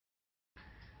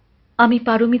আমি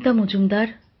পারমিতা মজুমদার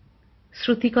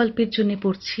শ্রুতিকল্পের জন্য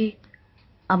পড়ছি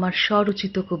আমার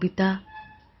স্বরচিত কবিতা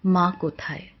মা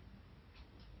কোথায়।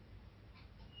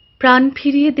 প্রাণ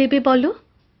ফিরিয়ে দেবে বলো,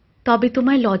 তবে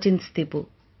তোমায় লজেন্স দেব।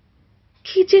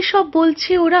 কি যে সব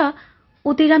বলছে ওরা,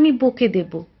 ওদের আমি বকে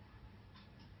দেব।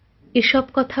 এসব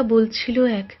কথা বলছিল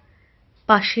এক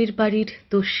পাশের বাড়ির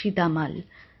দস্যি দামাল।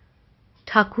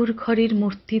 ঠাকুর ঘরের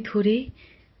মূর্তি ধরে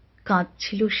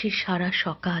কাঁদছিল সে সারা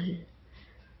সকাল।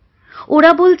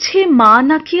 ওরা বলছে মা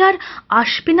নাকি আর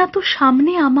আসবে না তো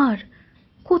সামনে আমার,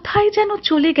 কোথায় যেন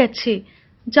চলে গেছে,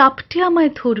 জাপটে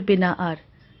আমায় ধরবে না আর।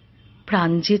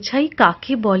 প্রাণ যে চাই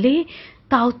কাকে বলে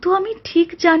তাও তো আমি ঠিক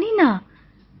জানি না,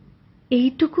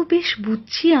 এইটুকু বেশ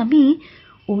বুঝছি আমি,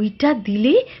 ওইটা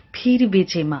দিলে ফিরবে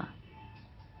যে মা।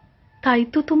 তাই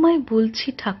তো তোমায় বলছি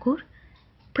ঠাকুর,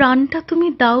 প্রাণটা তুমি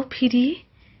দাও ফিরিয়ে,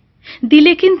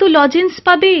 দিলে কিন্তু লজেন্স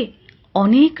পাবে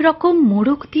অনেক রকম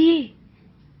মোড়ক দিয়ে।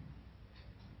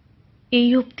 এই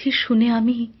অবধি শুনে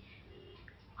আমি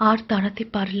আর দাঁড়াতে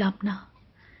পারলাম না।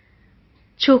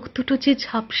 চোখ দুটো যে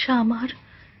ঝাপসা আমার,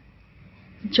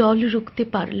 জল রুখতে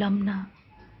পারলাম না।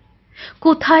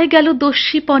 কোথায় গেল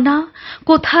দস্যিপনা,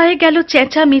 কোথায় গেল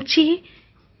চেঁচামেচি?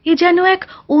 এ যেন এক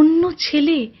অন্য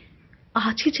ছেলে,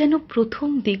 আজই যেন প্রথম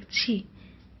দেখছি।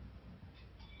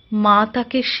 মা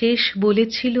তাকে শেষ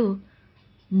বলেছিল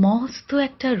মস্ত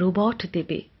একটা রোবট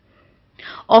দেবে,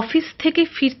 অফিস থেকে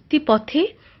ফিরতি পথে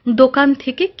দোকান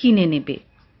থেকে কিনে নেবে।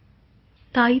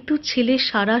 তাই তো ছেলে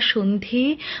সারা সন্ধে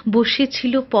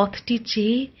বসেছিল পথটি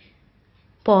চেয়ে,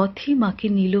 পথই মাকে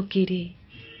নিল কেড়ে,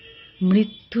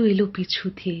 মৃত্যু এলো পিছু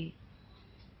ধেয়ে।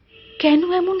 কেন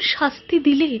এমন শাস্তি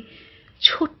দিলে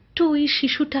ছোট্ট ওই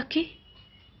শিশুটাকে?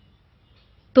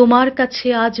 তোমার কাছে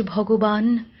আজ ভগবান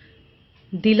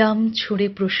দিলাম ছুঁড়ে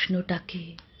প্রশ্নটাকে।